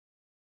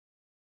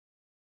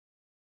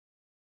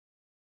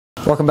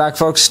Welcome back,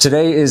 folks.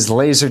 Today is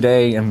laser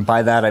day, and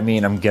by that I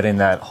mean I'm getting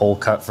that hole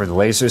cut for the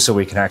laser so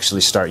we can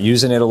actually start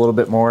using it a little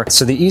bit more.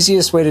 So the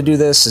easiest way to do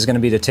this is going to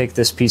be to take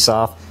this piece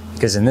off,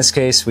 because in this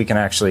case we can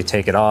actually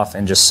take it off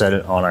and just set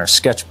it on our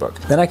sketchbook.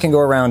 Then I can go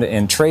around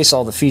and trace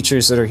all the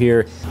features that are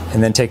here,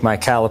 and then take my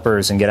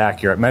calipers and get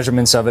accurate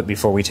measurements of it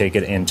before we take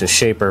it into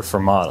Shaper for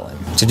modeling.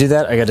 To do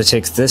that, I got to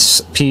take this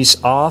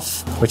piece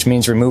off, which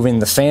means removing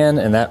the fan,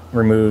 and that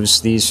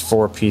removes these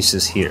 4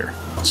 pieces here.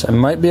 So I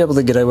might be able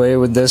to get away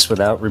with this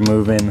without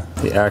removing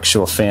the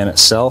actual fan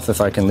itself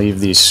if I can leave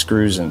these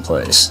screws in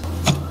place.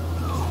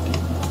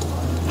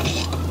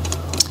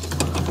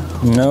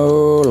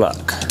 No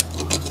luck.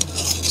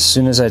 As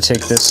soon as I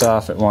take this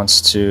off, it wants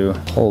to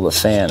pull the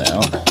fan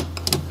out.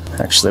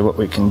 Actually, what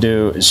we can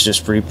do is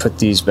just re-put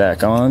these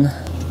back on.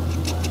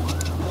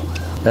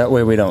 That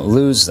way we don't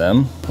lose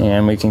them,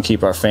 and we can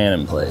keep our fan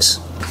in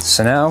place.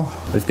 So now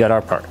we've got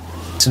our part.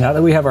 So now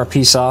that we have our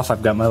piece off,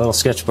 I've got my little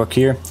sketchbook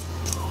here.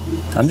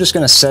 I'm just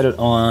going to set it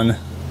on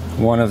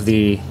one of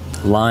the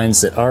lines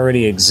that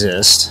already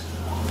exist.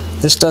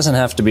 This doesn't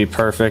have to be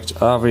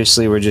perfect.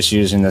 Obviously, we're just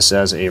using this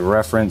as a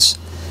reference.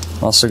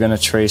 I'm also going to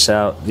trace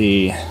out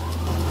the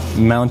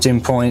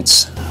mounting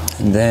points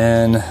and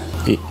then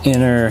the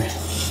inner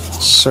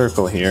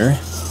circle here.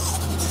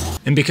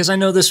 And because I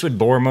know this would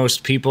bore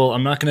most people,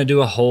 I'm not going to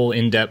do a whole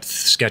in-depth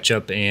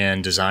SketchUp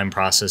and design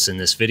process in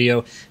this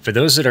video. For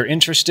those that are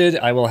interested,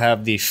 I will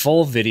have the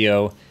full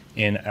video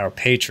in our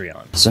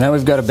Patreon. So now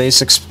we've got a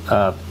basic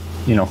plan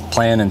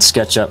and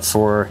SketchUp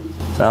for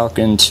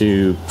Falcon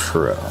 2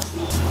 Pro.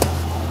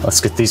 Let's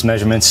get these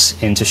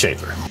measurements into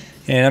Shaper.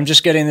 And I'm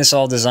just getting this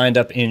all designed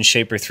up in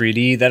Shaper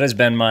 3D. That has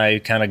been my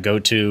kind of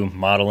go-to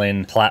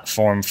modeling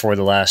platform for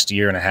the last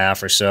year and a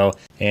half or so.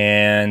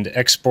 And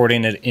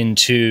exporting it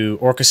into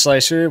Orca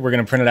Slicer, we're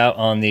going to print it out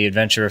on the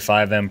Adventure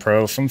 5M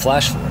Pro from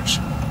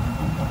FlashForge.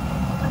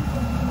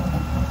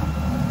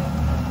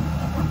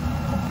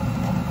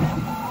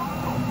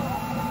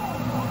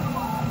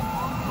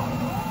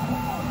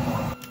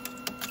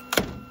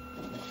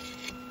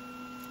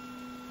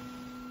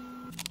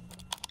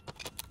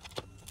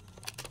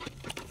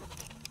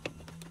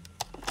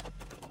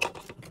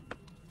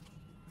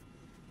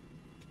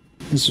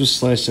 This was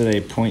sliced at a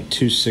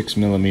 0.26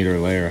 millimeter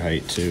layer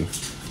height too.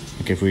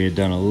 Like if we had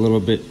done a little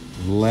bit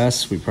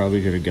less, we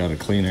probably could have got a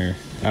cleaner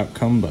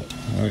outcome, but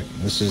all right,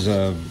 this is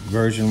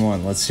version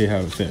 1. Let's see how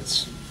it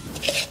fits.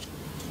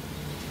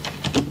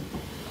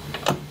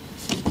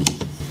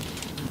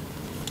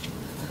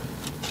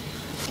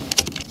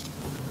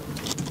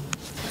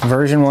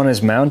 Version 1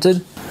 is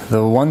mounted.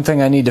 The one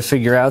thing I need to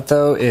figure out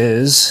though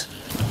is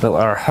will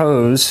our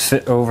hose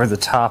fit over the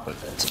top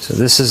of it. So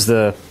this is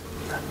the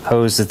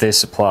hose that they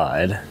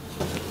supplied.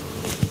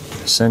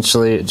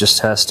 Essentially, it just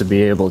has to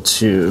be able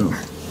to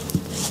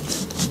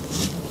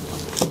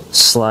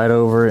slide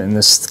over, and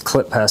this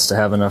clip has to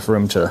have enough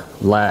room to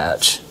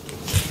latch.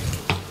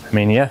 I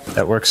mean, yeah,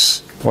 that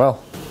works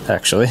well,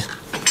 actually.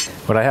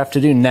 What I have to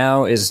do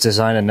now is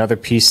design another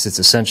piece that's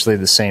essentially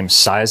the same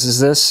size as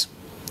this.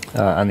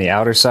 On the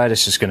outer side,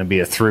 it's just going to be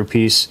a through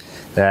piece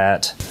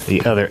that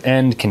the other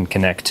end can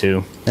connect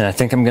to. And I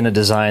think I'm going to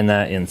design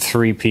that in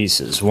 3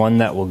 pieces. One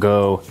that will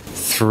go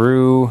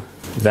through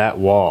that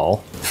wall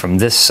from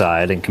this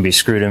side and can be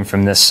screwed in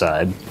from this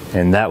side.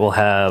 And that will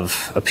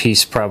have a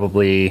piece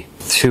probably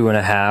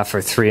 2.5 or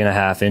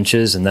 3.5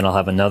 inches. And then I'll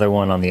have another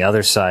one on the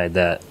other side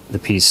that the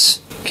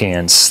piece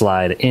can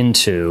slide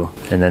into,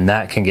 and then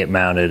that can get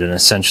mounted, and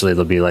essentially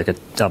it'll be like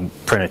I'll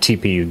print a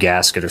TPU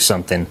gasket or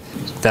something.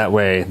 That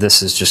way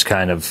this is just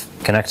kind of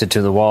connected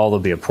to the wall. There'll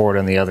be a port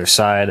on the other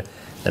side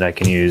that I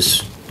can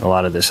use a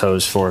lot of this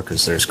hose for,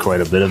 because there's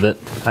quite a bit of it.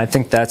 I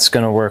think that's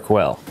going to work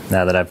well.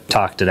 Now that I've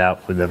talked it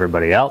out with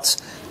everybody else,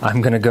 I'm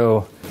going to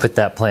go put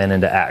that plan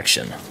into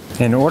action.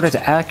 In order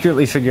to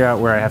accurately figure out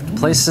where I have to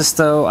place this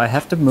though, I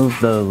have to move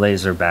the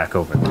laser back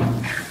over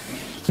there.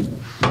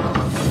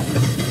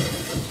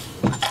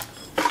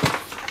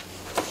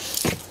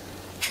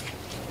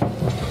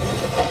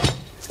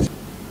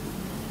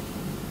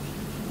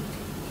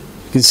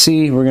 You can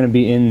see we're going to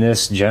be in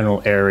this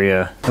general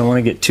area. I don't want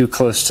to get too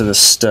close to the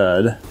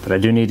stud, but I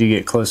do need to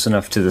get close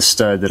enough to the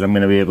stud that I'm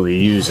going to be able to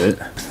use it.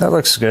 That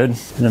looks good. I'm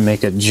going to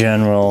make a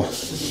general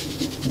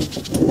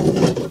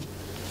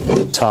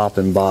top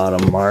and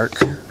bottom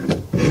mark.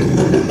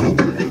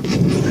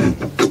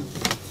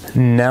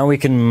 Now we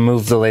can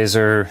move the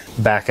laser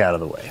back out of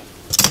the way.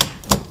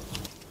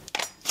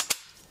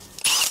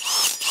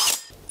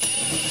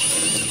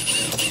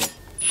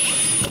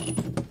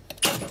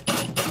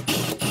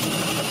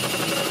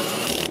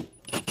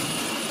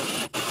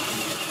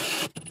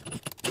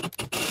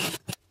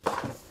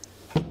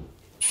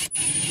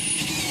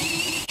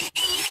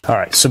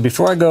 Alright, so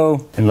before I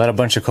go and let a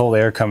bunch of cold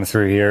air come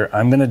through here,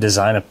 I'm going to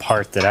design a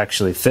part that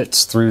actually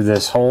fits through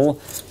this hole,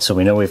 so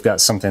we know we've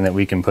got something that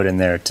we can put in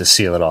there to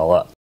seal it all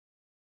up.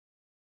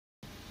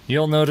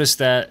 You'll notice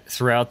that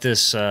throughout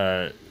this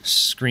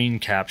screen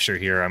capture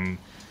here, I'm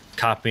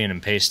copying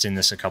and pasting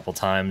this a couple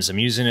times. I'm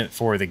using it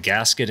for the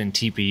gasket and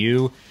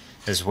TPU.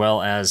 as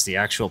well as the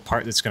actual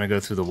part that's going to go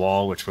through the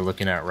wall, which we're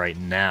looking at right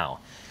now.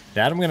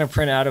 That I'm going to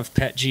print out of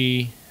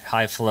PETG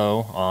High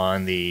Flow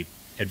on the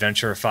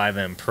Adventurer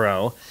 5M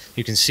Pro.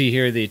 You can see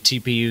here the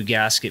TPU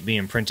gasket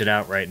being printed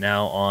out right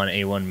now on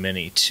A1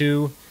 Mini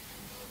 2.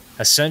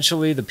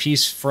 Essentially, the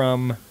piece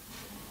from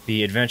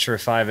the Adventurer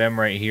 5M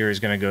right here is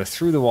going to go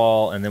through the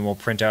wall, and then we'll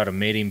print out a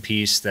mating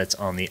piece that's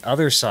on the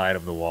other side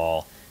of the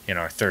wall in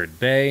our third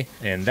bay,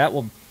 and that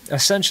will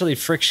essentially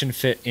friction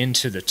fit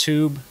into the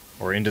tube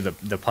or into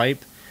the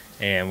pipe,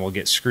 and will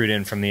get screwed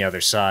in from the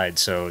other side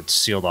so it's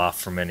sealed off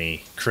from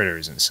any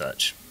critters and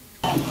such.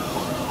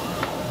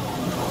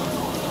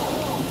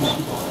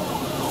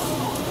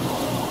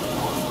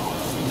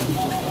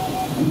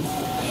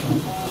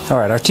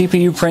 Alright, our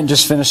TPU print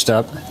just finished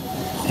up,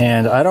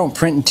 and I don't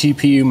print in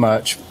TPU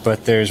much,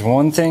 but there's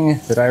one thing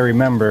that I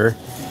remember,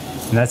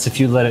 and that's if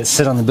you let it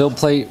sit on the build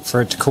plate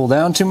for it to cool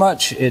down too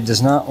much, it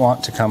does not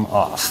want to come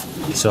off.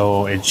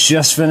 So it's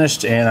just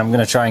finished, and I'm going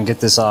to try and get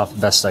this off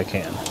best I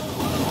can.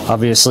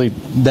 Obviously,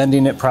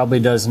 bending it probably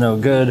does no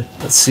good.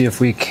 Let's see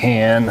if we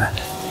can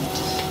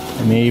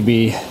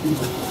maybe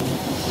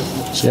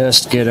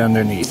just get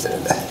underneath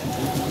it.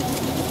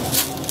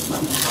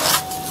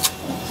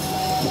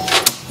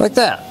 Like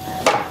that.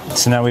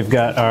 So now we've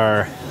got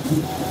our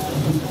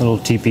little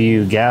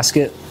TPU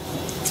gasket.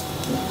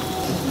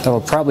 I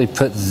will probably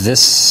put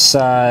this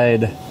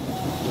side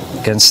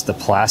against the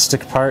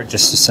plastic part,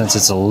 just since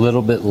it's a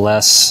little bit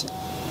less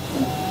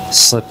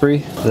slippery.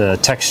 The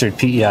textured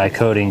PEI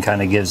coating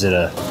kind of gives it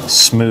a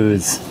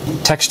smooth,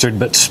 textured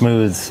but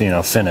smooth,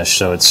 finish,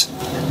 so it's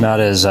not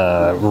as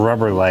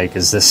rubber-like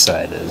as this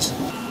side is.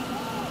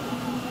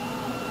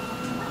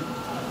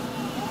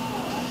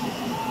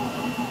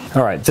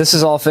 Alright, this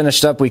is all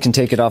finished up. We can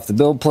take it off the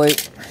build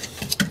plate.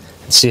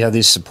 Let's see how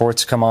these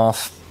supports come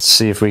off. Let's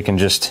see if we can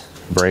just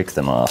break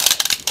them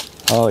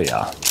off. Oh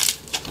yeah.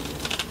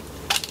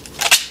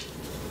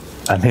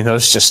 I mean,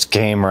 those just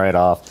came right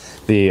off.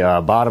 The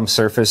bottom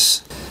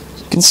surface,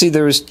 you can see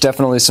there was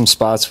definitely some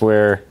spots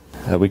where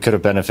we could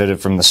have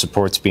benefited from the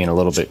supports being a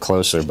little bit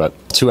closer, but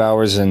 2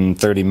 hours and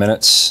 30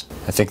 minutes,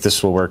 I think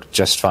this will work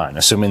just fine,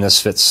 assuming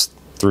this fits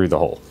through the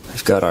hole.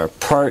 We've got our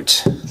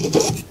part.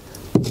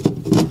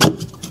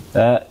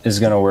 That is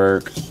going to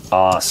work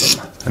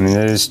awesome. I mean,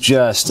 there's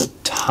just a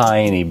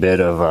tiny bit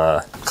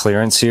of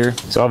clearance here.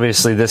 So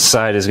obviously this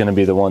side is going to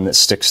be the one that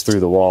sticks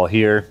through the wall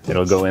here.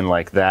 It'll go in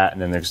like that,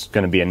 and then there's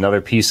going to be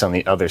another piece on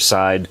the other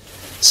side,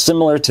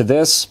 similar to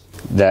this,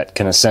 that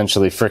can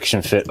essentially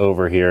friction fit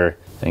over here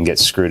and get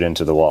screwed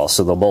into the wall.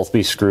 So they'll both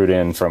be screwed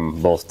in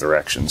from both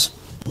directions.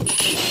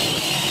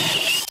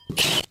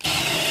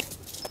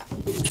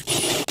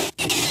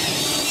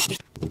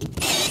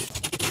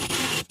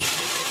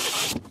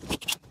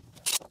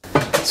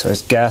 So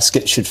his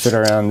gasket should fit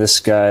around this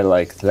guy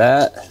like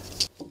that.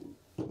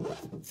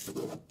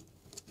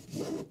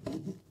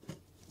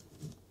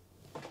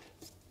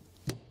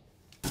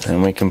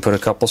 And we can put a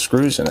couple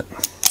screws in it.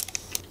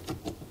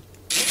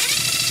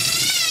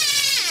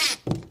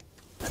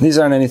 These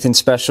aren't anything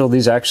special.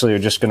 These actually are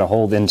just going to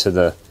hold into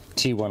the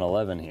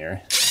T111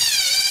 here.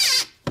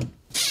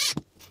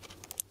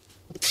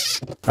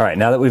 Alright,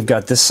 now that we've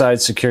got this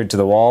side secured to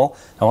the wall,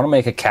 I want to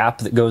make a cap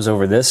that goes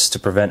over this to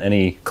prevent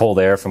any cold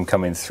air from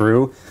coming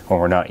through when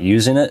we're not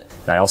using it.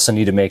 And I also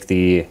need to make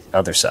the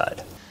other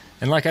side.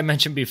 And like I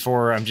mentioned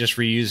before, I'm just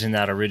reusing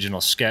that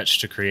original sketch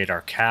to create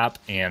our cap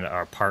and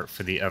our part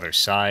for the other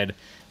side.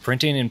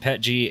 Printing in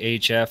PETG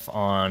HF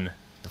on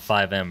the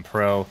 5M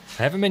Pro.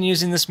 I haven't been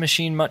using this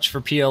machine much for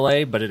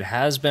PLA, but it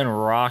has been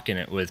rocking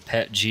it with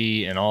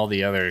PETG and all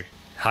the other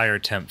higher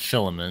temp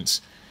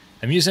filaments.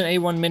 I'm using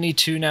A1 Mini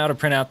 2 now to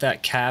print out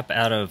that cap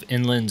out of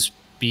Inland's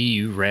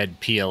BU Red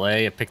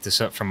PLA. I picked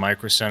this up from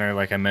Micro Center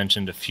like I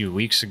mentioned a few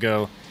weeks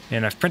ago,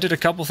 and I've printed a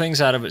couple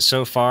things out of it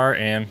so far,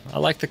 and I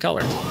like the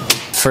color.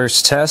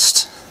 First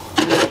test,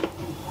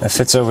 that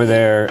fits over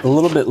there a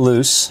little bit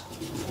loose.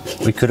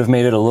 We could have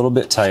made it a little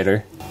bit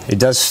tighter. It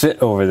does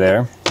fit over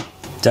there.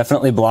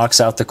 Definitely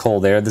blocks out the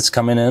cold air that's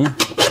coming in.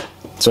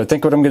 So I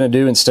think what I'm going to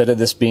do, instead of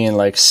this being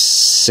like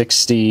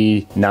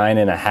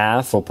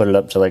 69.5, we'll put it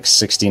up to like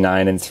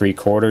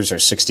 69.75 or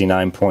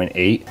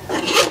 69.8.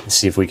 Let's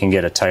see if we can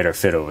get a tighter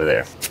fit over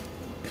there.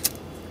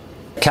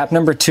 Cap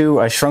number 2,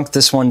 I shrunk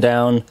this one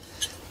down.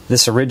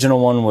 This original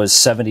one was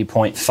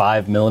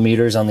 70.5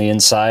 millimeters on the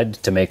inside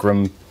to make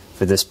room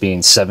for this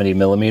being 70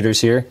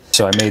 millimeters here.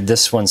 So I made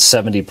this one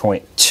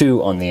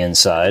 70.2 on the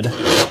inside.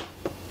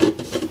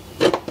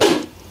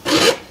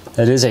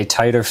 That is a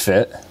tighter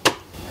fit.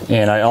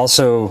 And I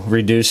also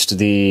reduced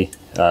the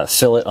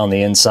fillet on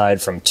the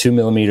inside from 2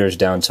 millimeters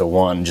down to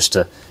 1, just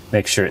to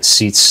make sure it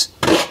seats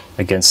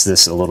against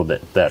this a little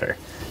bit better.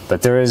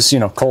 But there is,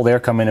 cold air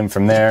coming in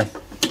from there.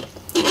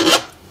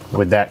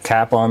 With that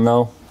cap on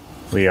though,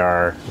 we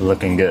are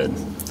looking good.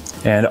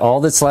 And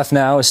all that's left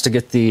now is to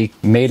get the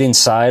mating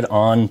side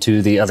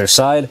onto the other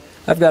side.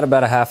 I've got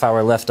about a half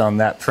hour left on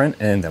that print,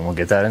 and then we'll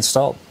get that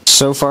installed.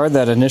 So far,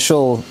 that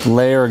initial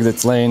layer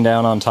that's laying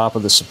down on top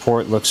of the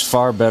support looks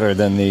far better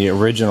than the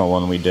original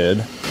one we did.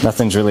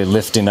 Nothing's really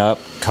lifting up,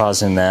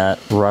 causing that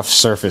rough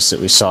surface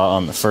that we saw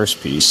on the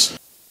first piece.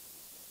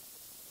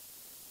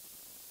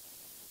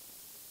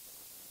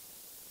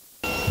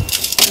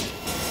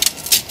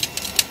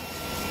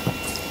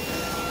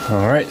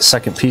 All right,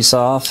 second piece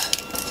off.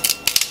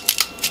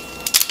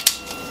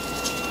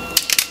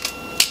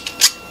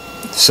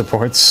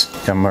 Supports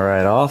come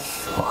right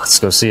off. Well, let's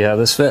go see how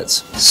this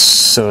fits.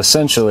 So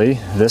essentially,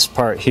 this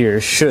part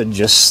here should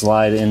just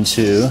slide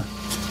into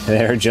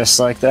there just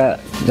like that.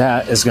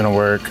 That is gonna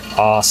work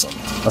awesome.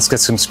 Let's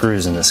get some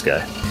screws in this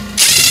guy.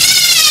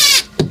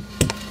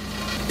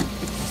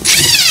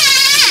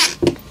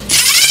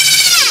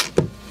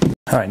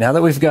 All right, now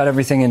that we've got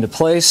everything into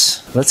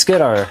place, let's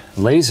get our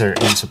laser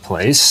into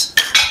place.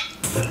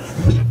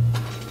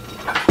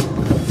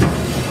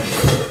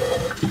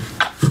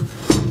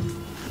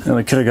 And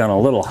we could have gone a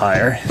little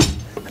higher,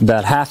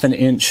 about 1/2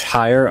 inch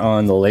higher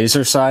on the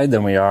laser side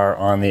than we are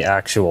on the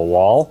actual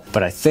wall.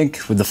 But I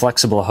think with the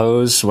flexible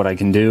hose, what I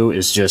can do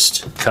is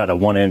just cut a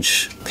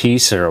 1-inch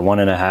piece or a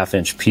 1.5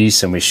 inch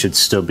piece, and we should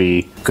still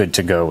be good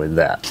to go with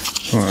that.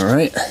 All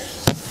right.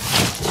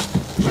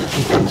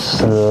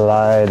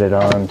 Slide it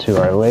onto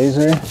our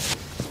laser.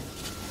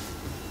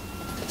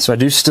 So I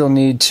do still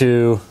need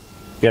to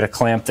get a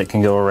clamp that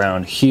can go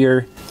around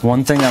here.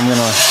 One thing I'm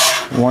gonna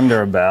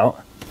wonder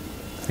about,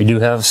 we do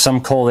have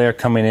some cold air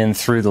coming in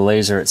through the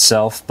laser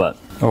itself, but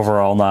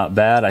overall not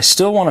bad. I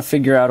still want to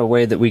figure out a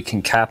way that we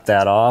can cap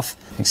that off,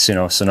 you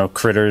know, so no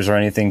critters or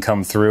anything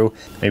come through.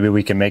 Maybe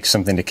we can make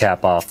something to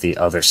cap off the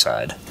other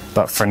side.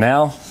 But for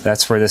now,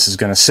 that's where this is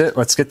gonna sit.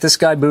 Let's get this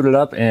guy booted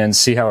up and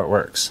see how it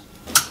works.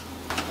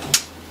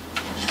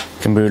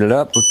 Can boot it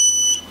up,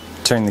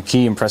 turn the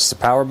key and press the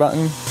power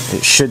button.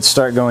 It should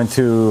start going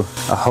through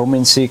a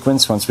homing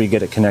sequence once we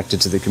get it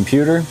connected to the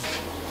computer.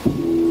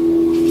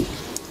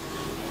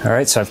 All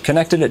right, so I've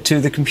connected it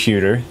to the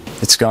computer.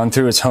 It's gone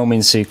through its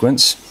homing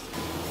sequence.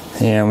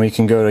 And we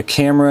can go to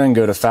camera and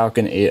go to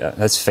Falcon.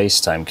 That's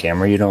FaceTime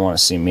camera, you don't want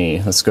to see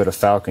me. Let's go to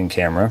Falcon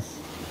camera.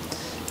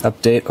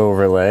 Update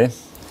overlay.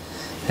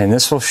 And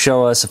this will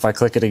show us, if I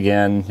click it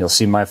again, you'll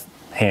see my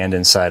hand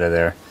inside of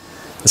there.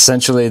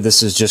 Essentially,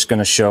 this is just going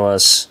to show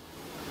us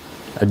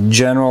a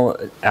general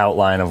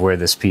outline of where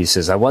this piece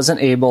is. I wasn't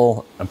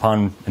able,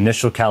 upon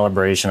initial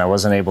calibration, I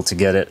wasn't able to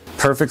get it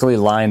perfectly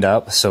lined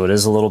up, so it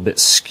is a little bit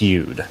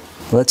skewed.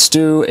 Let's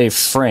do a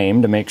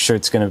frame to make sure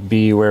it's going to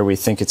be where we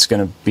think it's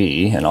going to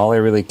be, and all I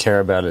really care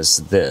about is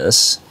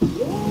this.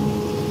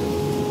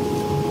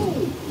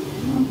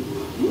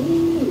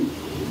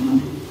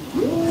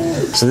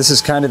 So this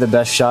is kind of the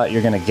best shot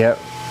you're going to get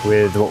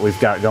with what we've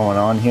got going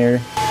on here.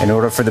 In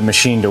order for the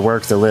machine to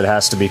work, the lid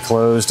has to be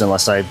closed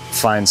unless I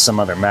find some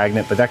other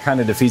magnet, but that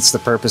kind of defeats the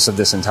purpose of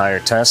this entire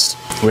test,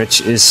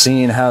 which is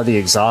seeing how the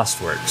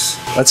exhaust works.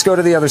 Let's go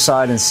to the other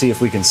side and see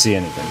if we can see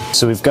anything.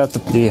 So we've got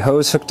the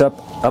hose hooked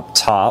up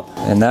top,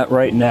 and that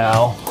right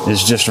now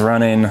is just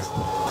running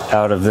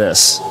out of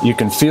this. You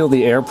can feel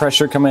the air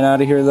pressure coming out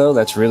of here though.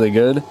 That's really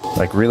good,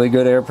 like really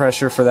good air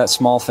pressure for that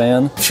small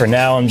fan. For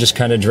now, I'm just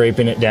kind of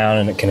draping it down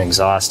and it can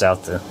exhaust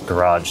out the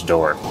garage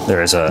door.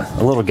 There is a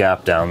little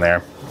gap down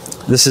there.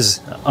 This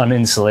is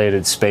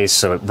uninsulated space,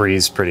 so it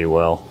breathes pretty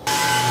well.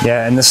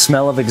 Yeah, and the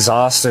smell of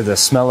exhaust, or the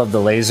smell of the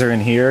laser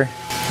in here,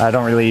 I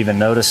don't really even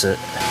notice it,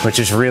 which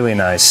is really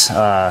nice.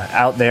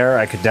 Out there,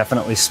 I could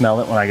definitely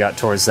smell it when I got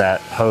towards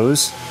that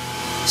hose.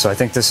 So I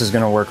think this is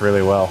gonna work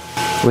really well.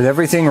 With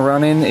everything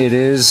running, it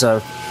is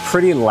a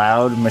pretty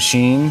loud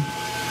machine,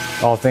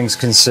 all things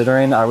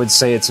considering. I would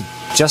say it's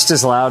just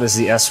as loud as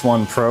the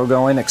S1 Pro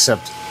going,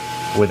 except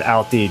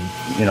without the,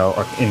 you know,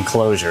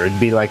 enclosure. It'd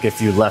be like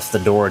if you left the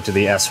door to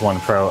the S1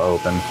 Pro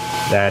open.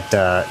 That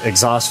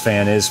exhaust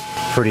fan is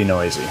pretty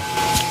noisy.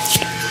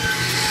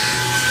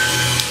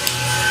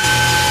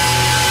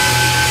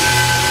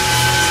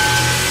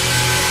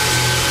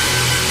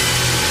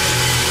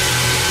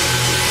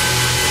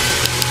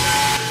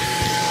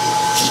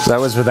 That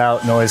was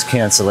without noise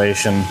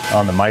cancellation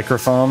on the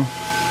microphone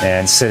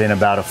and sitting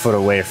about a foot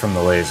away from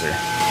the laser.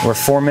 We're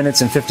 4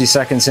 minutes and 50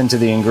 seconds into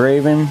the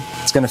engraving.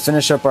 It's going to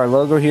finish up our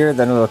logo here,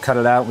 then it'll cut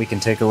it out. We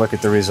can take a look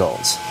at the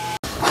results.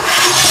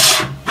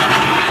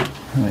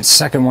 All right,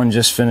 second one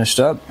just finished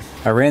up.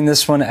 I ran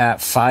this one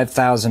at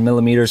 5,000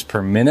 millimeters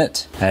per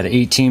minute at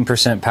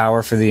 18%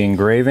 power for the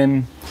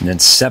engraving, and then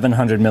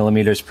 700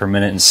 millimeters per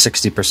minute and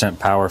 60%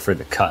 power for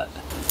the cut.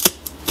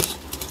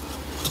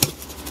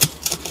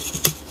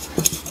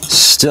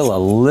 Still a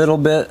little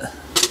bit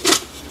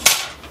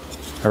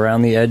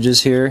around the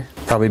edges here.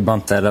 Probably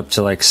bump that up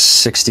to like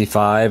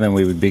 65 and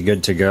we would be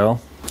good to go.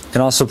 You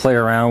can also play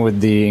around with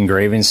the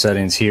engraving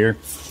settings here.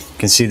 You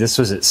can see this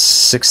was at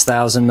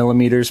 6,000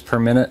 millimeters per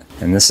minute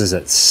and this is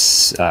at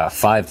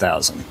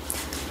 5,000.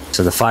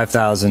 So the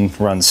 5,000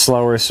 runs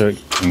slower, so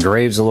it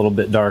engraves a little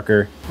bit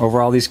darker.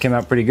 Overall, these came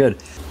out pretty good.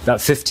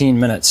 About 15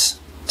 minutes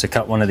to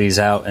cut one of these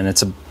out, and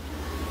it's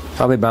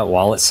probably about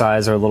wallet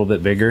size or a little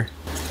bit bigger.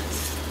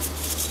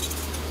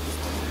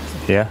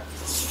 Yeah,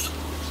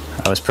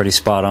 I was pretty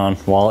spot on,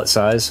 wallet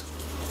size.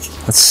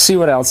 Let's see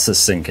what else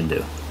this thing can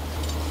do.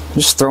 I'm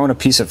just throwing a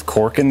piece of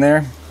cork in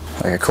there,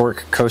 like a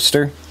cork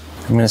coaster.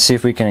 I'm gonna see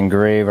if we can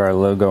engrave our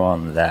logo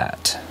on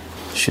that.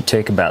 Should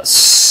take about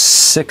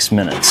 6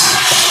 minutes.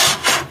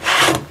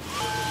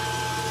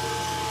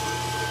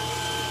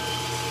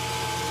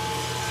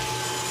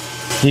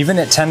 Even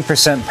at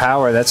 10%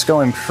 power, that's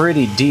going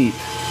pretty deep,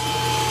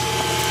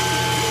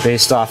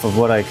 based off of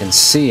what I can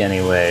see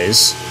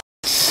anyways.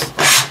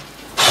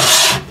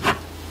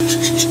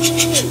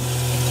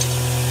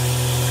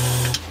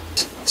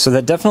 So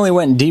that definitely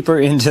went deeper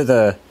into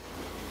the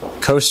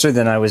coaster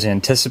than I was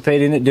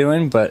anticipating it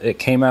doing, but it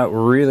came out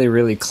really,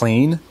 really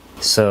clean.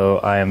 So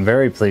I am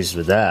very pleased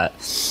with that.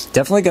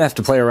 Definitely gonna have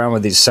to play around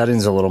with these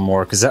settings a little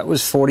more, because that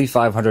was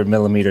 4,500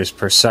 millimeters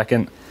per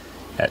second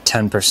at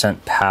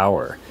 10%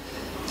 power.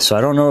 So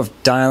I don't know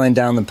if dialing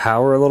down the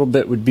power a little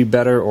bit would be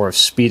better, or if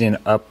speeding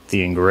up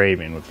the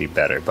engraving would be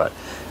better, but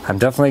I'm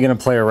definitely gonna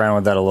play around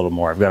with that a little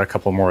more. I've got a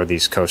couple more of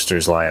these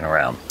coasters lying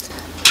around.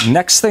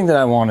 Next thing that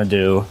I wanna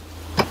do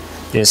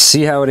is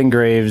see how it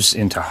engraves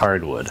into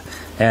hardwood.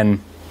 And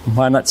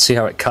why not see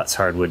how it cuts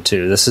hardwood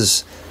too? This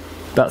is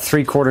about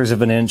 3/4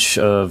 of an inch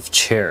of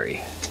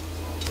cherry.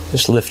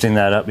 Just lifting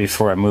that up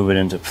before I move it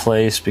into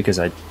place, because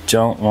I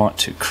don't want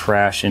to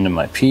crash into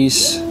my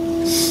piece.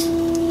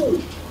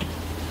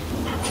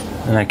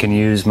 And I can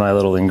use my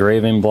little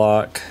engraving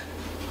block.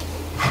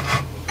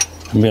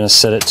 I'm gonna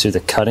set it to the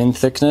cutting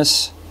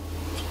thickness.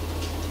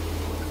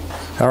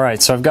 All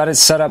right, so I've got it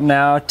set up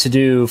now to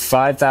do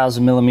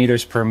 5,000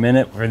 millimeters per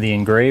minute for the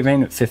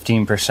engraving at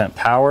 15%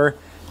 power.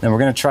 Then we're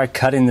gonna try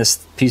cutting this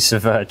piece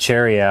of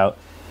cherry out.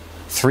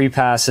 3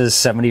 passes,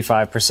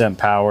 75%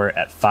 power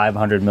at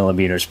 500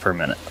 millimeters per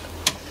minute.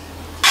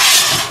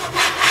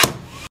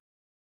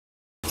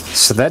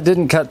 So that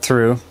didn't cut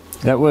through.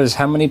 That was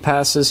how many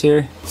passes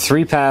here?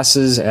 3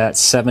 passes at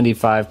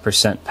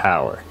 75%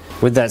 power.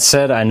 With that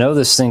said, I know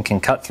this thing can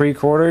cut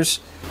 3/4,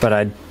 but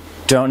I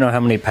don't know how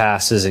many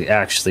passes it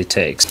actually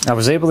takes. I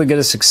was able to get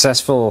a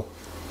successful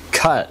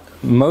cut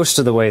most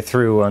of the way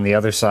through on the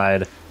other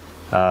side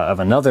of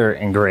another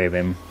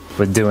engraving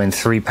with doing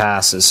 3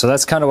 passes. So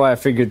that's kind of why I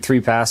figured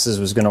 3 passes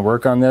was going to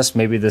work on this.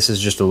 Maybe this is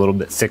just a little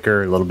bit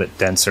thicker, a little bit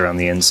denser on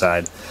the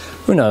inside.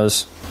 Who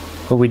knows?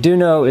 What we do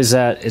know is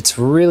that it's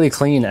really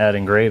clean at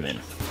engraving.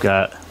 We've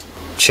got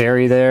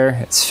cherry there,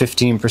 it's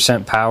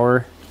 15%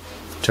 power.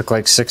 Took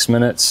like 6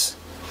 minutes.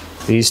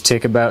 These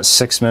take about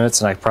 6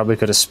 minutes, and I probably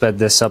could have sped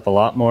this up a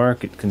lot more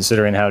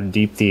considering how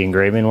deep the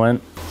engraving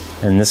went.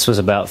 And this was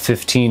about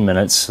 15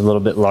 minutes, a little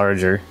bit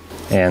larger.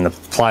 And the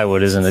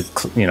plywood isn't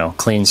a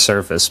clean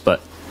surface, but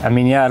I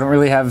mean, yeah, I don't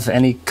really have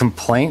any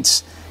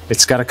complaints.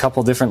 It's got a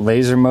couple different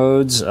laser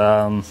modes.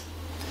 I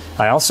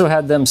also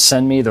had them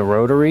send me the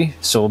rotary,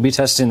 so we'll be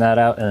testing that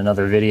out in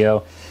another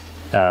video.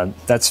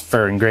 That's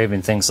for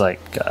engraving things like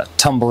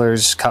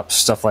tumblers, cups,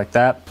 stuff like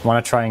that. I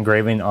want to try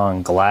engraving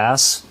on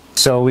glass.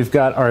 So we've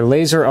got our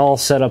laser all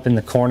set up in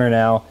the corner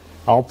now,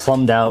 all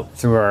plumbed out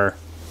through our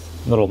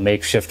little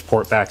makeshift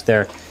port back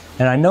there.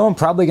 And I know I'm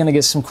probably going to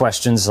get some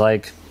questions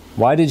like,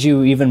 why did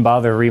you even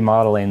bother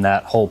remodeling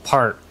that whole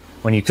part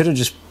when you could have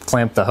just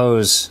clamped the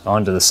hose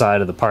onto the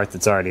side of the part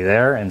that's already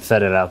there and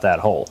fed it out that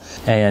hole?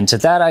 And to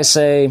that I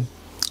say,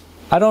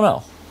 I don't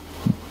know.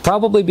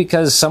 Probably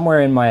because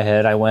somewhere in my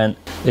head I went,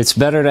 it's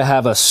better to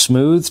have a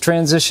smooth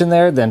transition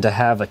there than to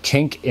have a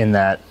kink in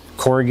that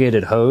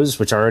corrugated hose,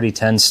 which already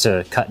tends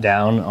to cut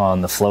down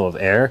on the flow of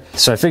air.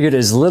 So I figured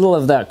as little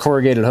of that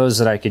corrugated hose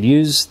that I could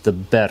use, the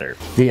better.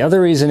 The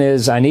other reason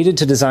is I needed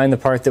to design the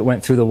part that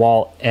went through the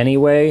wall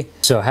anyway.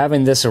 So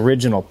having this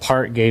original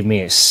part gave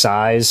me a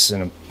size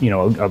and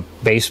a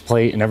base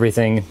plate and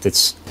everything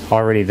that's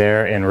already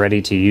there and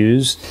ready to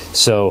use.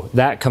 So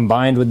that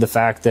combined with the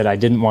fact that I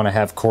didn't want to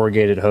have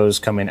corrugated hose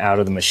coming out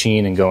of the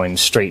machine and going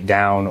straight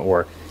down,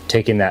 or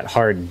taking that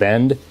hard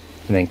bend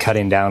and then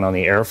cutting down on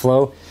the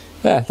airflow.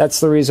 Yeah, that's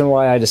the reason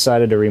why I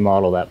decided to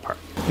remodel that part.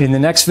 In the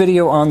next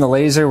video on the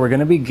laser, we're going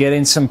to be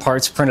getting some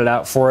parts printed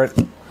out for it.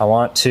 I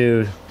want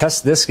to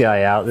test this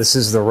guy out. This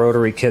is the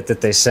rotary kit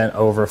that they sent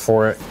over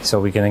for it,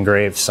 so we can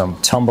engrave some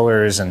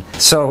tumblers. And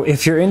so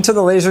if you're into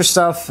the laser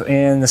stuff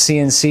and the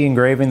CNC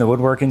engraving, the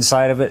woodworking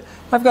side of it,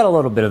 I've got a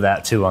little bit of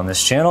that too on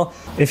this channel.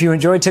 If you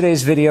enjoyed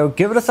today's video,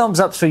 give it a thumbs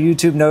up so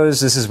YouTube knows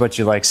this is what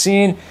you like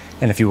seeing.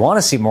 And if you want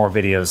to see more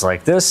videos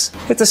like this,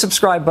 hit the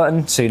subscribe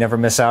button so you never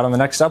miss out on the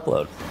next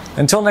upload.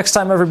 Until next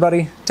time,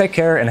 everybody, take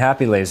care and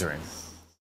happy lasering.